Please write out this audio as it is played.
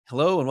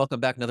Hello and welcome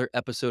back. Another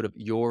episode of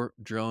Your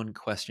Drone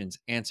Questions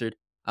Answered.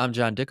 I'm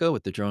John Dickow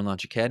with the Drone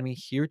Launch Academy,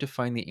 here to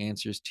find the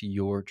answers to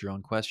your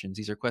drone questions.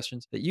 These are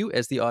questions that you,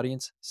 as the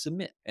audience,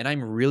 submit. And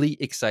I'm really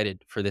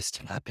excited for this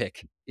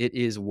topic. It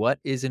is what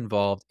is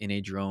involved in a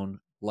drone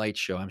light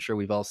show. I'm sure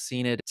we've all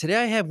seen it.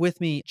 Today I have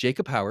with me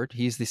Jacob Howard.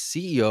 He's the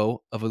CEO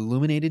of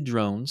Illuminated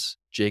Drones.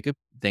 Jacob,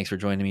 thanks for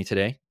joining me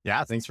today.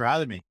 Yeah, thanks for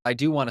having me. I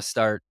do want to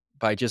start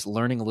by just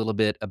learning a little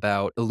bit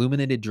about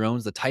Illuminated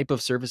Drones, the type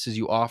of services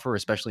you offer,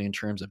 especially in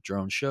terms of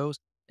drone shows,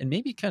 and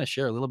maybe kind of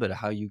share a little bit of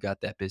how you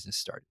got that business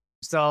started.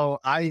 So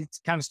I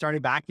kind of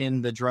started back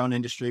in the drone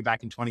industry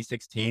back in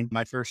 2016.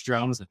 My first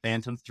drone was a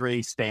Phantom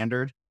 3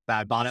 Standard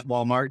that I bought at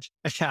Walmart.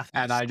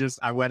 And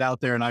I went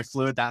out there and I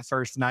flew it that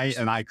first night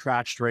and I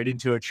crashed right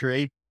into a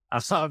tree.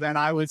 So then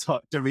I was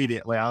hooked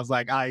immediately. I was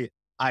like,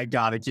 I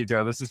gotta keep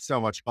doing this. This is so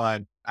much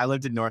fun. I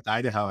lived in North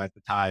Idaho at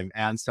the time.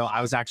 And so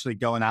I was actually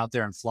going out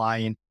there and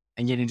flying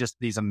and getting just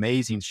these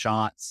amazing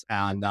shots.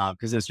 And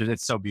because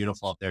it's so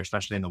beautiful up there,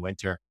 especially in the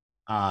winter.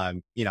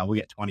 We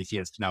get 20 feet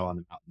of snow on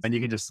the mountains and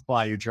you can just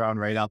fly your drone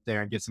right up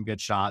there and get some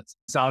good shots.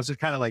 So I was just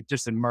kind of like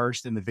just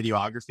immersed in the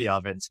videography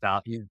of it and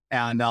stuff. Yeah.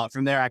 And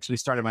from there, I actually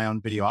started my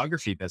own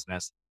videography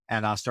business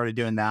and I started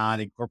doing that,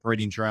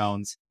 incorporating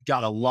drones,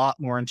 got a lot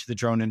more into the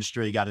drone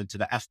industry, got into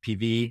the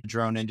FPV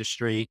drone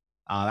industry.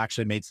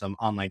 Actually made some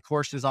online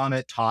courses on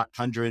it, taught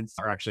hundreds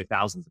or actually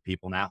thousands of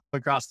people now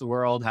across the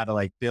world how to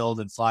like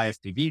build and fly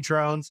FPV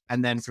drones.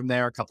 And then from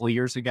there, a couple of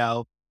years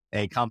ago,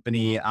 a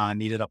company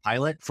needed a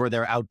pilot for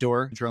their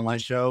outdoor drone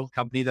light show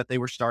company that they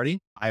were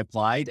starting. I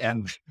applied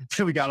and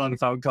we got on a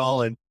phone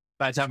call. And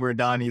by the time we were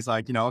done, he's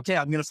like, okay,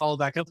 I'm going to follow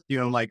back up with you.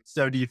 And I'm like,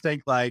 so do you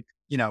think like,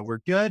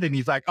 we're good? And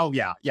he's like, oh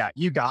yeah,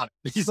 you got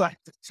it. He's like,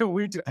 so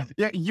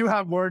yeah, you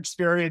have more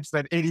experience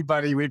than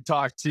anybody we've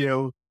talked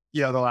to,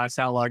 the last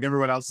how long.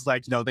 Everyone else is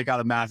like, they got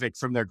a Mavic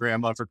from their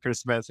grandma for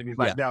Christmas. And he's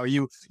like, no,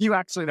 you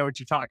actually know what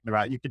you're talking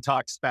about. You can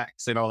talk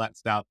specs and all that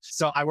stuff.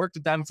 So I worked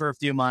with them for a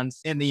few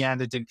months. In the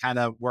end, it didn't kind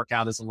of work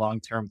out as a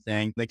long-term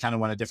thing. They kind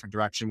of went a different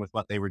direction with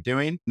what they were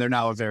doing. They're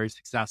now a very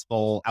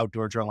successful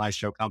outdoor drone light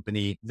show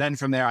company. Then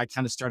from there, I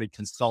kind of started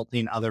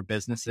consulting other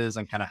businesses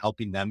and kind of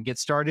helping them get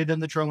started in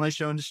the drone light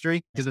show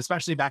industry. Because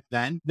especially back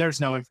then, there's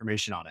no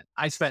information on it.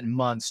 I spent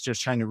months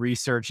just trying to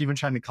research, even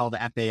trying to call the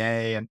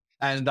FAA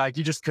and like,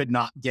 you just could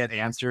not get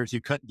answers.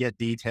 You couldn't get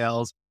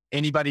details.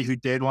 Anybody who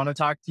did want to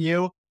talk to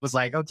you was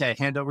like, okay,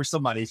 hand over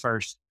some money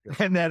first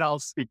and then I'll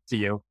speak to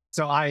you.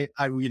 So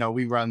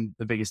we run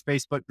the biggest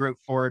Facebook group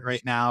for it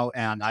right now.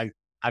 And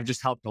I've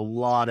just helped a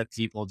lot of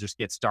people just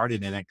get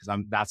started in it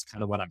because that's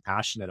kind of what I'm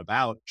passionate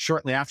about.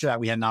 Shortly after that,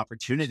 we had an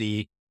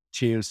opportunity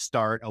to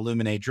start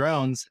Illuminate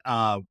Drones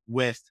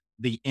with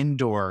the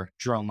indoor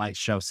drone light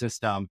show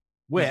system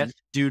with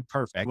Dude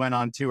Perfect. Went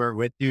on tour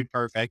with Dude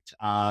Perfect,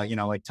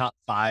 like top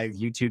 5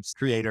 YouTube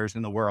creators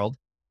in the world.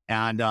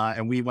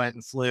 And we went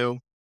and flew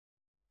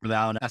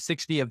around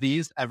 60 of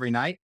these every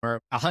night, or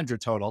 100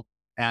 total.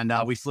 And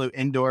we flew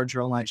indoor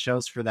drone light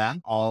shows for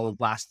them all of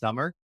last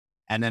summer.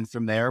 And then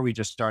from there, we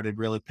just started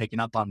really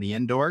picking up on the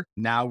indoor.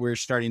 Now we're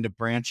starting to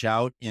branch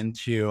out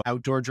into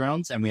outdoor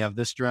drones. And we have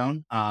this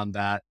drone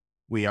that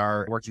we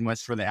are working with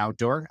for the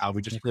outdoor.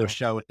 We just flew a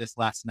show with this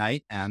last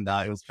night and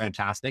it was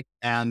fantastic.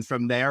 And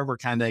from there, we're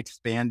kind of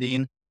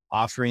expanding,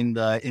 offering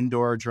the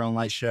indoor drone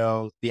light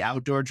show, the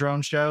outdoor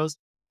drone shows,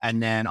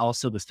 and then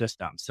also the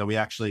systems. So we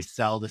actually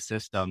sell the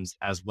systems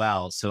as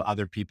well so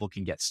other people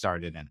can get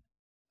started in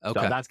it. Okay.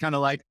 So that's kind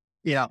of like,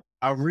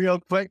 a real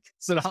quick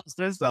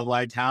synopsis of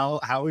like how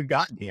we've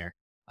gotten here.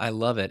 I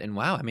love it. And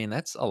wow, I mean,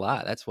 that's a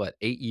lot. That's what,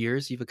 8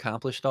 years you've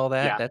accomplished all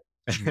that? Yeah.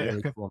 That's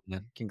really cool,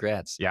 man.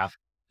 Congrats. Yeah.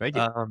 Thank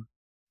you.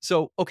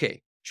 So,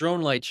 okay,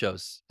 drone light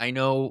shows. I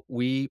know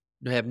we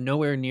have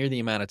nowhere near the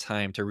amount of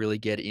time to really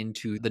get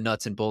into the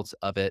nuts and bolts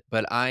of it,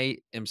 but I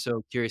am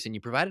so curious. And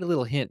you provided a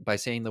little hint by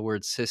saying the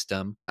word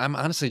system. I'm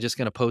honestly just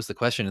going to pose the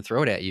question and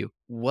throw it at you.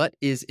 What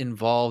is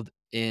involved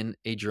in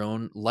a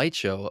drone light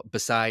show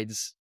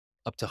besides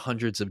up to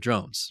hundreds of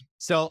drones?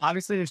 So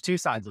obviously there's two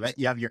sides of it.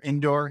 You have your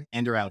indoor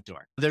and your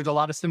outdoor. There's a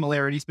lot of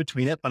similarities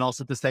between it, but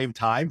also at the same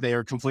time, they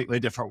are completely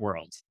different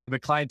worlds. The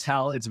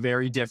clientele, it's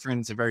very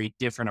different. It's a very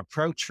different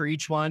approach for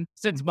each one.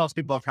 Since most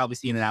people have probably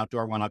seen an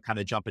outdoor one, I'll kind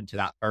of jump into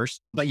that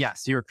first. But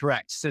yes, you're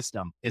correct.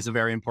 System is a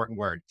very important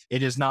word.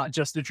 It is not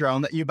just a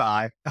drone that you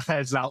buy.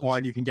 It's not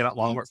one you can get at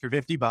Walmart for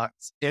 $50.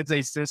 It's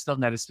a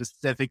system that is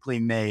specifically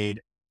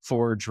made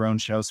for drone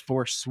shows,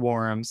 for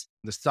swarms.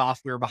 The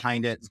software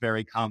behind it is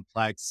very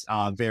complex,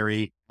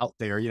 very out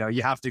there.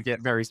 You have to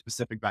get very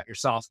specific about your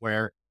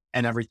software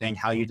and everything,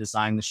 how you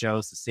design the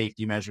shows, the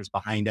safety measures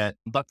behind it.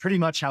 But pretty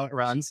much how it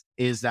runs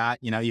is that,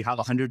 you have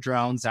 100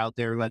 drones out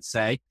there, let's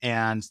say,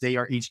 and they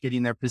are each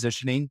getting their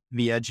positioning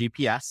via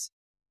GPS.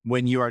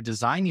 When you are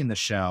designing the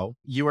show,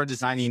 you are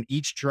designing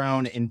each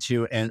drone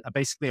into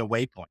basically a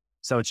waypoint.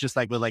 So it's just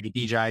like with like a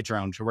DJI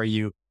drone to where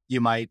you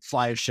might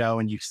fly a show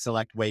and you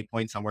select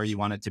waypoints on where you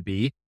want it to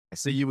be.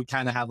 So you would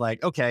kind of have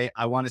like, okay,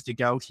 I want it to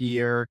go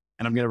here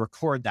and I'm going to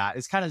record that.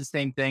 It's kind of the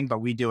same thing, but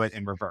we do it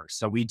in reverse.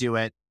 So we do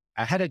it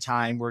ahead of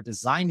time. We're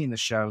designing the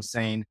show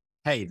saying,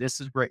 hey, this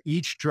is where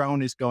each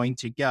drone is going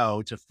to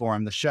go to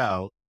form the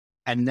show.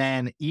 And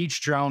then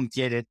each drone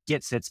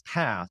gets its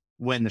path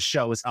when the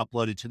show is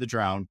uploaded to the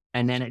drone.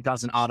 And then it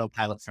does an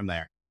autopilot from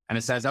there. And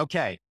it says,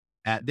 okay,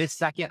 at this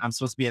second, I'm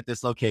supposed to be at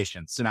this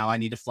location. So now I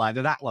need to fly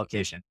to that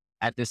location.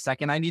 At this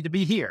second, I need to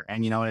be here.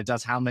 And, it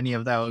does how many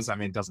of those? I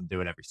mean, it doesn't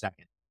do it every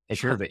second. It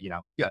Sure. should,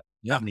 yeah,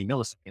 how many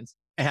milliseconds.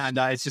 And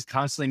it's just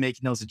constantly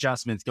making those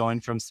adjustments, going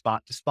from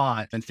spot to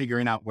spot and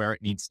figuring out where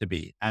it needs to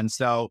be. And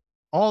so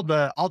all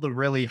the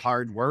really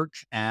hard work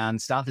and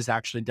stuff is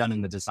actually done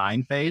in the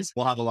design phase.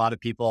 We'll have a lot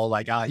of people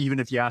like, even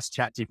if you ask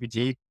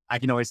ChatGPT, I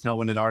can always tell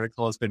when an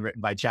article has been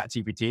written by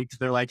ChatGPT because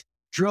they're like,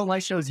 drone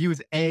light shows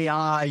use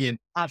AI and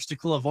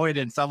obstacle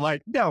avoidance. I'm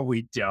like, no,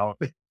 we don't.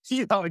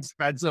 You know how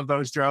expensive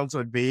those drones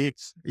would be.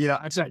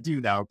 Actually I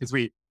do know because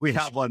we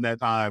have one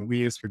that we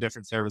use for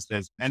different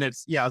services. And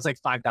it's like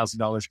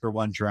 $5,000 for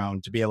one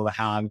drone to be able to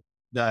have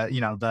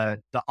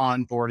the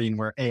onboarding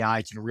where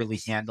AI can really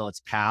handle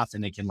its path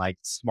and it can like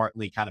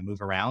smartly kind of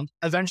move around.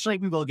 Eventually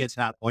we will get to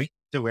that point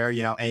to where,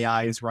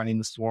 AI is running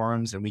the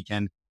swarms and we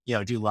can,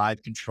 do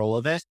live control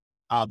of it.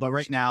 But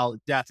right now,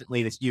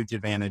 definitely the huge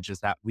advantage is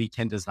that we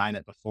can design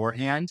it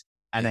beforehand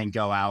and then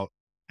go out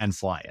and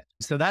fly it.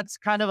 So that's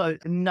kind of a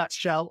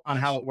nutshell on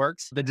how it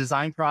works. The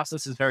design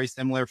process is very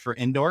similar for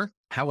indoor.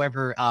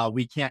 However,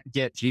 we can't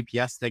get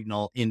GPS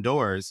signal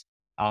indoors.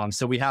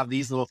 So we have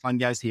these little fun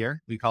guys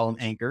here. We call them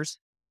anchors.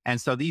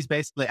 And so these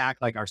basically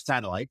act like our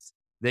satellites.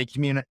 They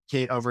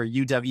communicate over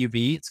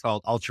UWB. It's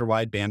called ultra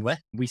wide bandwidth.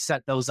 We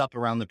set those up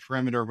around the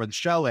perimeter where the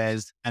show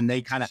is, and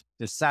they kind of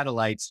the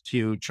satellites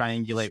to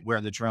triangulate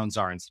where the drones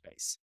are in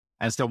space.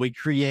 And so we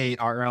create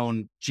our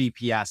own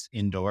GPS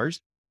indoors.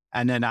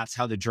 And then that's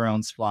how the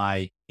drones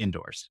fly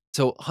indoors.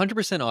 So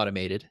 100%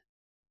 automated.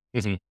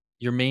 Mm-hmm.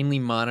 You're mainly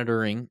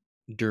monitoring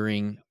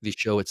during the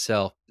show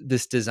itself.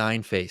 This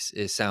design phase,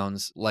 it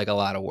sounds like a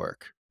lot of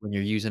work when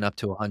you're using up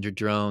to 100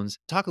 drones.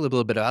 Talk a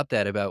little bit about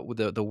that, about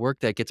the work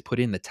that gets put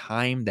in, the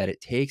time that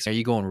it takes. Are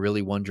you going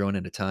really one drone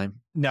at a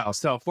time? No.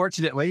 So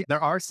fortunately,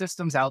 there are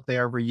systems out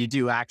there where you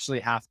do actually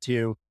have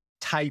to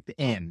type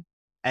in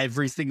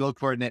every single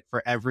coordinate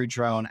for every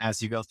drone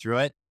as you go through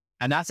it.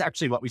 And that's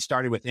actually what we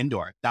started with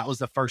indoor. That was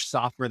the first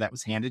software that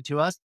was handed to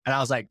us. And I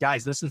was like,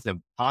 guys, this is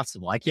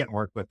impossible. I can't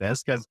work with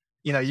this because,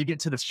 you get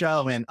to the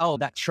show and, oh,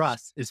 that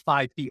truss is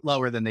 5 feet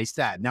lower than they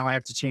said. Now I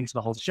have to change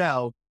the whole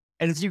show.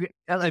 And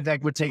that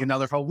would take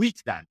another whole week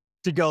then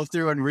to go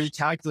through and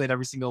recalculate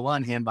every single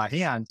one hand by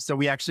hand. So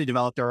we actually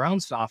developed our own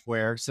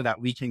software so that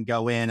we can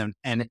go in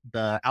and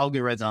the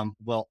algorithm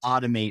will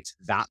automate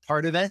that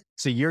part of it.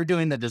 So you're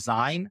doing the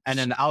design and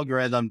then the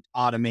algorithm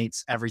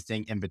automates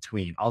everything in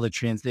between, all the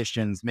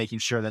transitions, making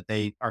sure that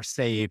they are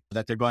safe,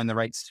 that they're going the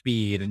right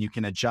speed, and you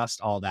can adjust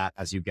all that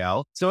as you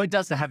go. So it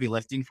does the heavy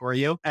lifting for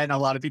you. And a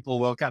lot of people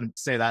will kind of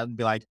say that and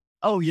be like,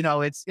 oh,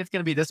 it's going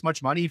to be this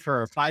much money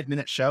for a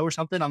 5-minute show or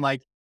something. I'm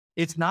like,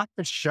 it's not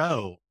the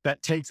show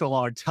that takes a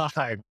long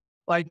time.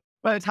 Like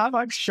by the time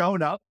I've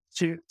shown up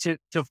to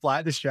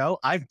fly the show,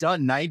 I've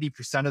done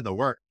 90% of the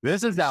work.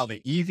 This is now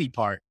the easy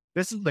part.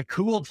 This is the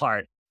cool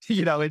part.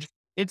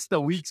 It's the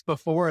weeks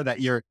before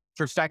that you're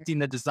perfecting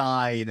the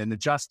design and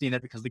adjusting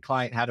it because the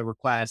client had a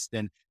request.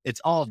 And it's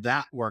all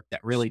that work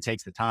that really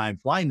takes the time.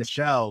 Flying the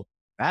show,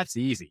 that's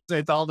easy. So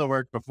it's all the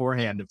work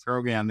beforehand to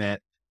program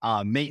it,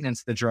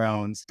 maintenance the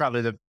drones.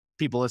 Probably the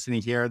people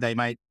listening here, they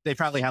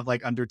probably have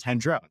like under 10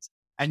 drones.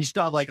 And you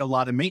still have like a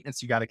lot of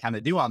maintenance you got to kind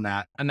of do on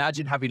that.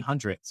 Imagine having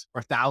hundreds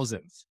or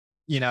thousands,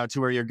 to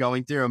where you're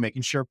going through and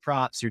making sure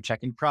you're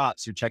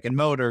checking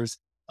motors.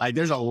 Like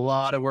there's a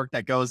lot of work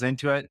that goes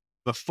into it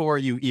before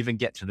you even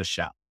get to the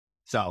show.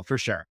 So for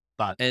sure.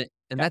 But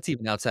And that's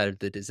even outside of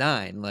the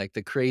design, like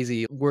the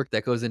crazy work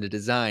that goes into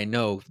design.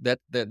 No, that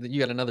you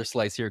got another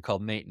slice here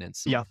called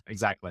maintenance. yeah,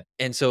 exactly.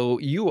 And so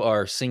you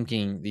are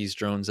syncing these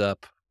drones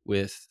up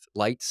with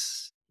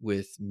lights,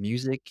 with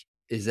music.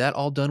 Is that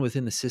all done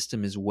within the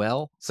system as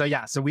well? So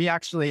yeah, so we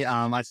actually,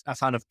 I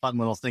found a fun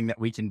little thing that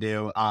we can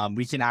do.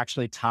 We can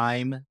actually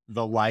time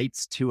the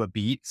lights to a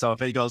beat. So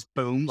if it goes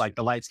boom, like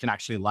the lights can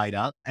actually light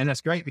up. And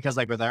that's great because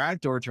like with our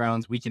outdoor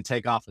drones, we can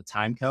take off the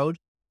time code.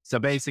 So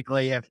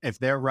basically if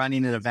they're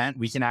running an event,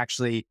 we can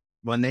actually,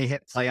 when they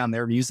hit play on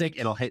their music,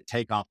 it'll hit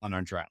takeoff on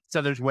our drone.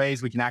 So there's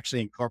ways we can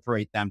actually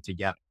incorporate them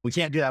together. We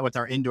can't do that with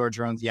our indoor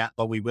drones yet,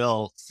 but we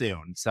will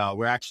soon. So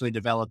we're actually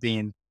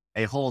developing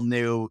a whole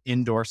new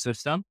indoor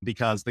system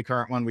because the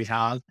current one we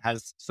have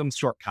has some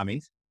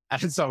shortcomings.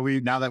 And so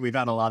now that we've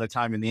had a lot of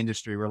time in the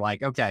industry, we're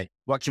like, okay,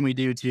 what can we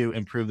do to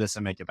improve this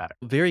and make it better?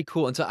 Very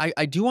cool. And so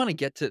I do want to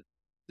get to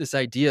this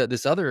idea,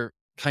 this other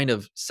kind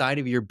of side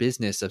of your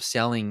business of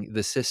selling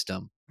the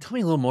system. Tell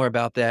me a little more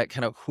about that,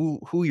 kind of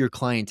who your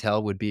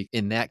clientele would be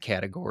in that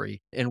category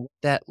and what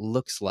that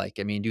looks like.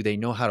 I mean, do they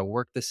know how to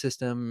work the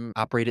system,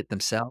 operate it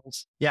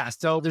themselves? Yeah.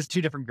 So there's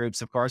two different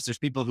groups, of course. There's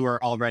people who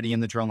are already in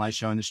the drone light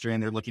show industry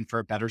and they're looking for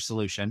a better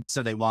solution.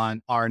 So they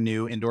want our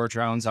new indoor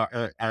drones,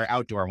 our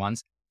outdoor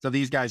ones. So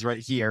these guys right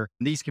here,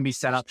 these can be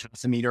set up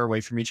just a meter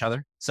away from each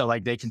other. So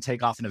like they can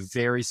take off in a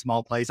very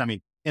small place. I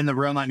mean, in the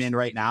room I'm in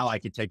right now, I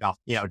could take off,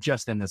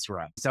 just in this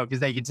room. So, because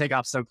they can take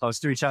off so close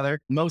to each other.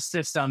 Most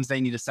systems, they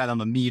need to set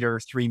them a meter,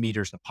 3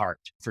 meters apart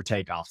for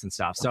takeoffs and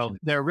stuff. So Okay.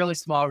 they're really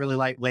small, really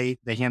lightweight.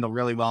 They handle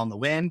really well in the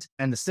wind.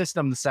 And the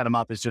system to set them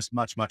up is just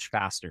much, much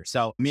faster.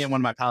 So me and one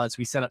of my pilots,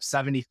 we set up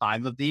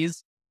 75 of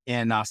these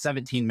in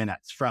 17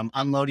 minutes, from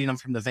unloading them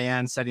from the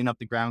van, setting up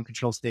the ground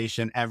control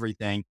station,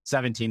 everything,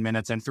 17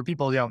 minutes. And for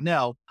people who don't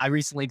know, I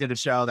recently did a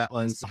show that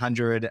was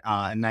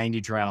 190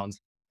 drones.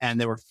 And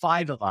there were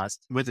 5 of us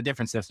with a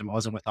different system. It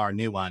wasn't with our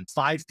new one,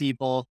 5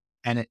 people.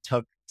 And it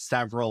took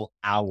several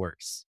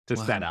hours to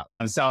set Wow. up.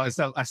 And so a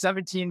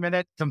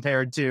 17-minute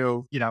compared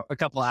to, a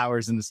couple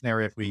hours in the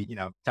scenario if we,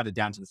 cut it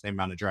down to the same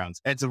amount of drones.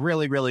 It's a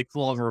really, really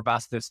cool and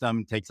robust system.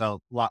 It takes a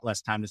lot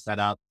less time to set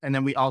up. And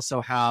then we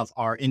also have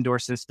our indoor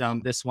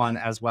system, this one,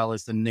 as well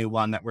as the new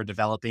one that we're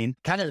developing.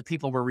 Kind of the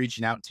people we're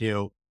reaching out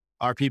to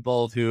are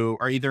people who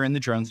are either in the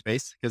drone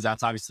space, because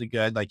that's obviously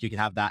good. Like you can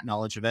have that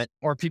knowledge of it,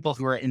 or people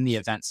who are in the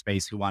event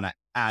space who want to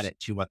add it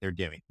to what they're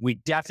doing. We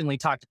definitely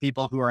talk to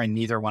people who are in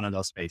neither one of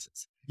those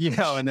spaces,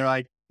 and they're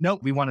like,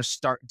 nope, we want to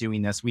start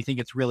doing this. We think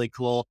it's really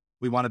cool.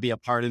 We want to be a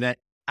part of it.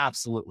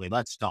 Absolutely.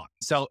 Let's talk.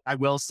 So I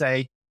will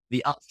say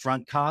the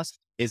upfront cost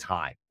is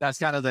high. That's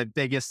kind of the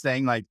biggest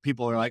thing. Like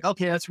people are like,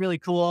 okay, that's really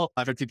cool.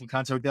 I've had people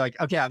contact me like,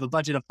 okay, I have a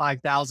budget of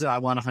 5,000. I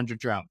want 100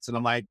 drones. And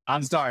I'm like,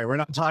 I'm sorry, we're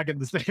not talking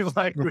the same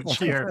language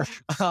here.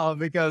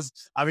 Because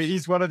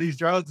each one of these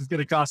drones is going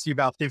to cost you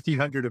about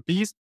 1,500 a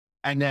piece.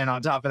 And then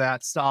on top of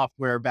that,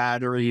 software,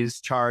 batteries,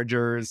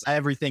 chargers,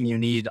 everything you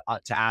need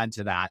to add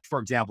to that. For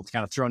example, to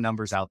kind of throw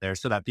numbers out there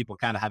so that people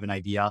kind of have an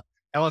idea.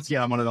 And once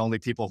again, I'm one of the only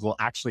people who will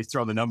actually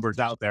throw the numbers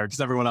out there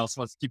because everyone else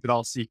wants to keep it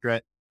all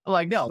secret. I'm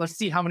like, no, let's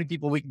see how many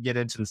people we can get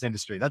into this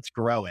industry. Let's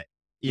grow it,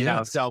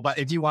 Yeah. So, but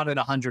if you wanted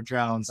 100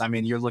 drones,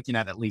 you're looking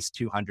at least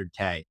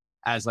 200K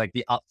as like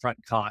the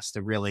upfront cost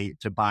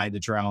to buy the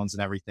drones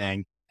and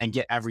everything and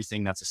get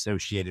everything that's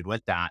associated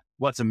with that.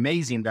 What's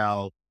amazing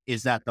though,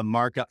 is that the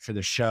markup for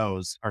the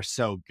shows are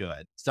so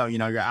good. So,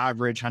 your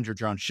average 100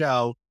 drone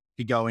show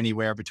could go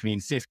anywhere between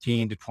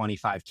 15 to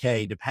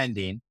 25K,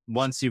 depending.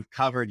 Once you've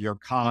covered your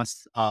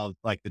costs of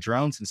like the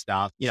drones and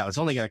stuff, it's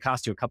only going to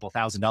cost you a couple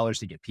 $1,000s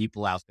to get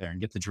people out there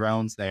and get the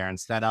drones there and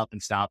set up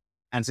and stuff.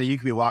 And so you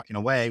could be walking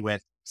away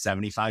with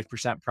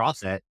 75%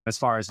 profit as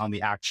far as on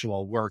the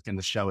actual work and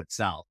the show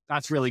itself.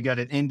 That's really good.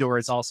 And indoor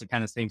is also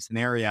kind of the same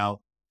scenario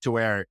to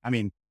where,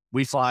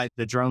 we fly,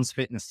 the drones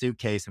fit in a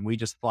suitcase and we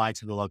just fly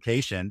to the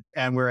location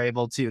and we're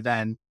able to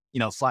then,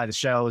 fly the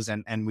shows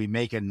and we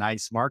make a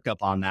nice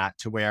markup on that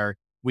to where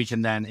we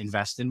can then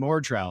invest in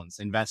more drones,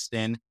 invest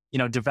in,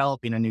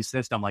 developing a new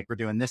system like we're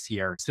doing this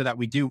year so that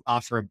we do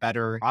offer a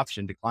better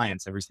option to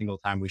clients every single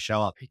time we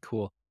show up. Very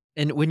cool.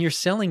 And when you're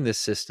selling this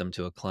system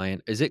to a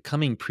client, is it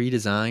coming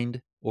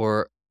pre-designed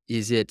or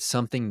is it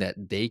something that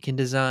they can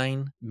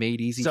design, made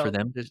easy for So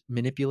them to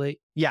manipulate?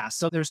 yeah,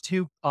 so there's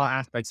 2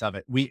 aspects of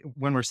it.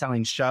 When we're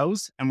selling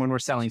shows and when we're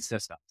selling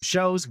systems.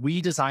 Shows,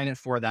 we design it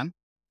for them.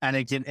 And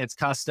it's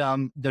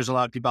custom. There's a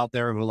lot of people out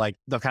there who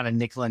they'll kind of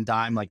nickel and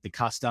dime like the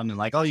custom and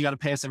like, oh, you got to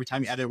pay us every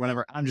time you edit,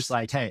 whatever. I'm just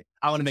like, hey,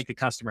 I want to make the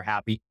customer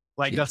happy.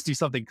 Like, Yeah. let's do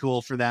something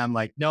cool for them.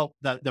 Like, no,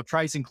 the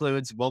price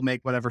includes, we'll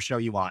make whatever show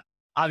you want.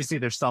 Obviously,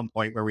 there's some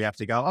point where we have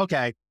to go,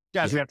 okay,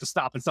 guys, Yeah. we have to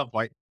stop at some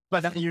point.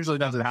 But that usually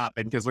doesn't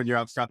happen because when you're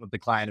upfront with the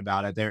client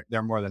about it,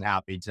 they're more than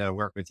happy to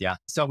work with you.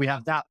 So we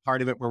have that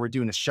part of it where we're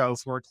doing a show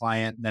for a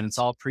client, then it's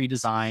all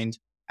pre-designed,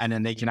 and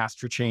then they can ask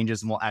for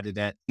changes and we'll edit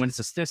it. When it's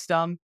a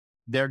system,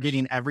 they're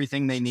getting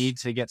everything they need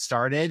to get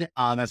started,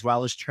 as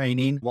well as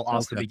training. We'll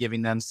also Okay. be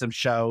giving them some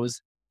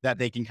shows that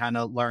they can kind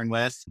of learn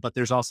with. But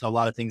there's also a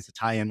lot of things to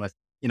tie in with,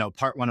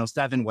 Part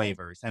 107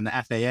 waivers and the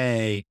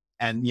FAA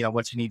and,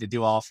 what you need to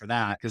do all for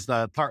that. Because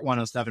the Part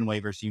 107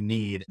 waivers you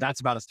need, that's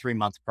about a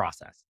 3-month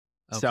process.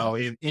 Okay. So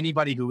if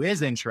anybody who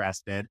is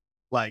interested,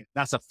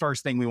 that's the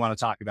first thing we want to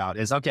talk about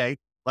is, okay,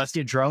 let's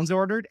get drones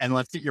ordered and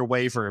let's get your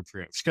waiver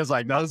approved. Cause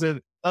those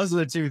are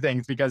the 2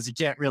 things because you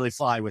can't really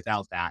fly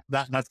without that.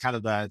 That's kind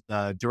of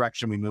the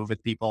direction we move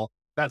with people.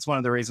 That's one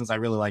of the reasons I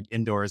really like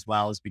indoor as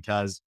well is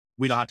because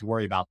we don't have to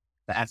worry about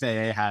the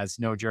FAA has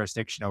no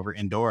jurisdiction over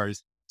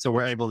indoors. So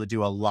we're able to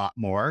do a lot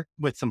more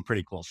with some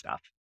pretty cool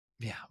stuff.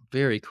 Yeah,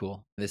 very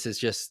cool. This is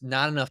just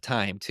not enough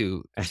time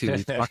to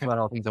talk about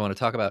all the things I want to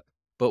talk about.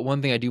 But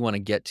one thing I do want to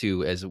get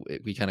to as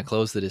we kind of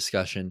close the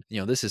discussion,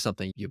 this is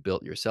something you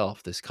built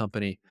yourself, this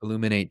company,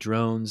 Illuminate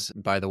Drones.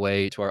 By the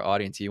way, to our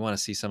audience, you want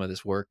to see some of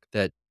this work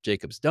that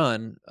Jacob's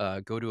done,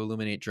 go to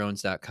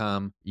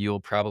illuminatedrones.com. You'll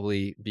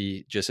probably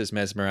be just as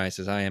mesmerized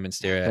as I am and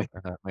stare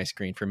at my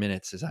screen for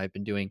minutes as I've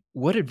been doing.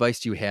 What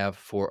advice do you have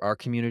for our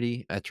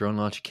community at Drone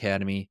Launch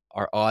Academy,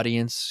 our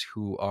audience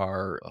who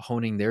are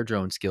honing their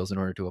drone skills in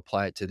order to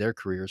apply it to their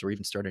careers or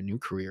even start a new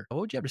career? What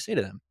would you have to say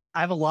to them?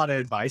 I have a lot of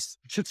advice.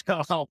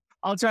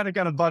 I'll try to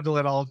kind of bundle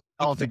it all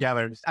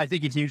together. I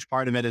think a huge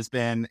part of it has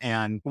been,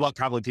 and what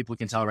probably people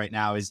can tell right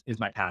now is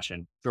my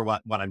passion for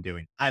what I'm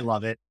doing. I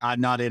love it. I'm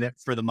not in it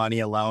for the money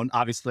alone.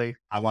 Obviously,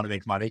 I want to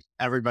make money.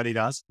 Everybody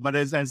does, but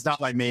it's not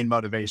my main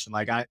motivation.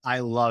 I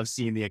love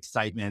seeing the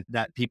excitement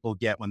that people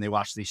get when they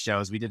watch these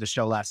shows. We did a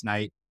show last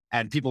night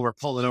and people were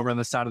pulling over on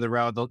the side of the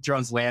road. The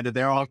drones landed,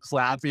 they're all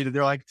clapping, and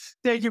they're like,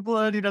 "Thank you for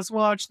letting us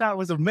watch. That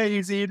was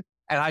amazing."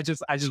 And I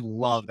just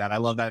love that. I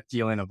love that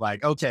feeling of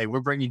like, okay, we're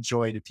bringing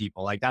joy to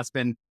people. Like that's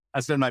been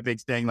my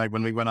big thing. Like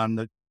when we went on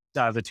the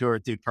tour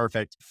with Dude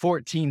Perfect,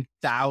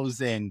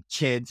 14,000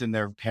 kids and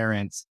their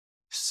parents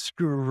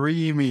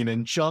screaming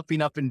and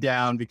jumping up and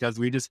down because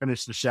we just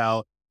finished the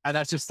show. And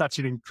that's just such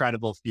an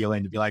incredible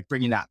feeling to be like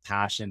bringing that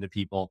passion to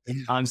people.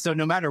 So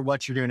no matter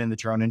what you're doing in the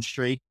drone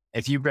industry,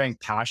 if you bring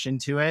passion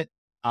to it,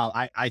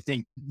 I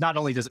think not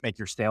only does it make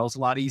your sales a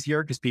lot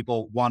easier because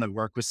people want to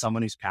work with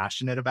someone who's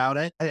passionate about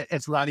it.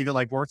 It's not even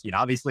like working.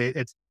 Obviously,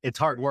 it's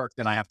hard work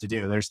that I have to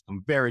do. There's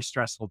some very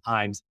stressful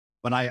times,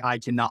 but I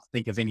cannot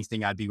think of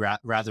anything I'd be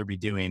rather be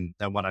doing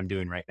than what I'm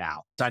doing right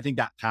now. So I think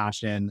that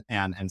passion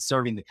and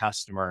serving the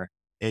customer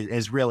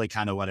is really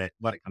kind of what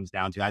it comes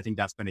down to. I think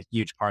that's been a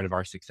huge part of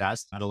our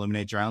success at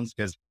Illuminate Drones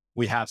because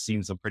we have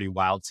seen some pretty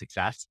wild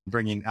success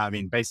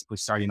basically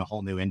starting a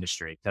whole new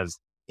industry because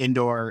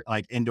indoor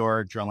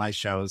drone light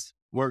shows,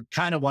 we're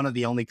kind of one of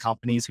the only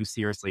companies who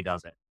seriously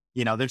does it.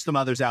 There's some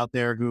others out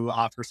there who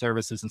offer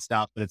services and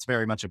stuff, but it's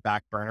very much a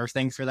back burner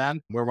thing for them.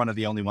 We're one of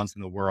the only ones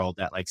in the world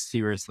that like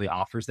seriously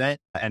offers it.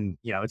 And,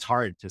 it's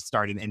hard to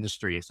start an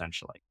industry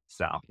essentially.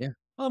 So Yeah.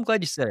 Well, I'm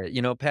glad you said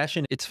it.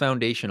 Passion, it's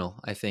foundational,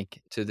 I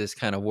think, to this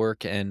kind of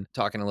work. And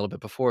talking a little bit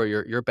before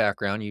your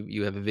background,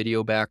 you have a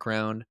video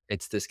background.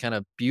 It's this kind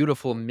of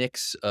beautiful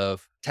mix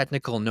of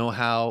technical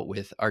know-how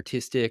with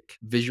artistic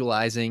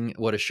visualizing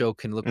what a show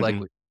can look like, mhm.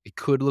 what it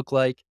could look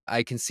like.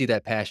 I can see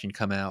that passion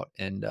come out,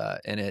 and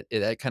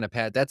that kind of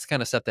that's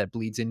kind of stuff that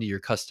bleeds into your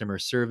customer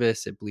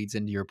service. It bleeds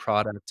into your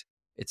product.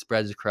 It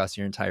spreads across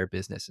your entire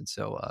business. And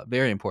so,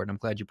 very important. I'm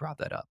glad you brought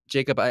that up.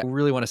 Jacob, I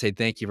really want to say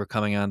thank you for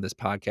coming on this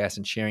podcast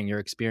and sharing your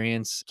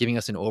experience, giving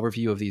us an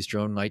overview of these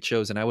drone light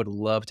shows. And I would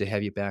love to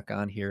have you back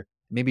on here,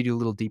 maybe do a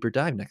little deeper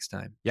dive next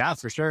time. Yeah,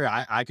 for sure.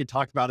 I could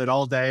talk about it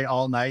all day,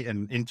 all night,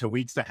 and into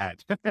weeks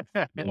ahead.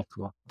 Cool,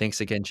 cool.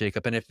 Thanks again,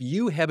 Jacob. And if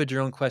you have a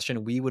drone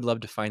question, we would love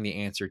to find the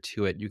answer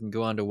to it. You can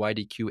go on to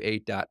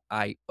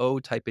ydqa.io,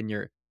 type in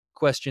your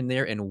question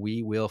there, and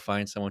we will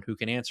find someone who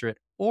can answer it.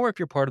 Or if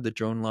you're part of the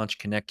Drone Launch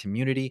Connect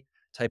community,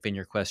 type in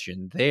your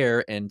question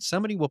there, and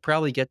somebody will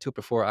probably get to it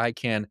before I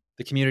can.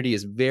 The community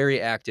is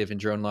very active in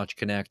Drone Launch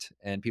Connect,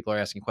 and people are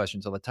asking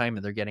questions all the time,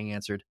 and they're getting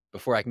answered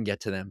before I can get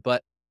to them.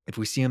 But if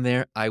we see them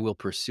there, I will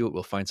pursue it.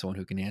 We'll find someone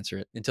who can answer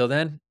it. Until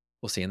then,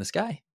 we'll see you in the sky.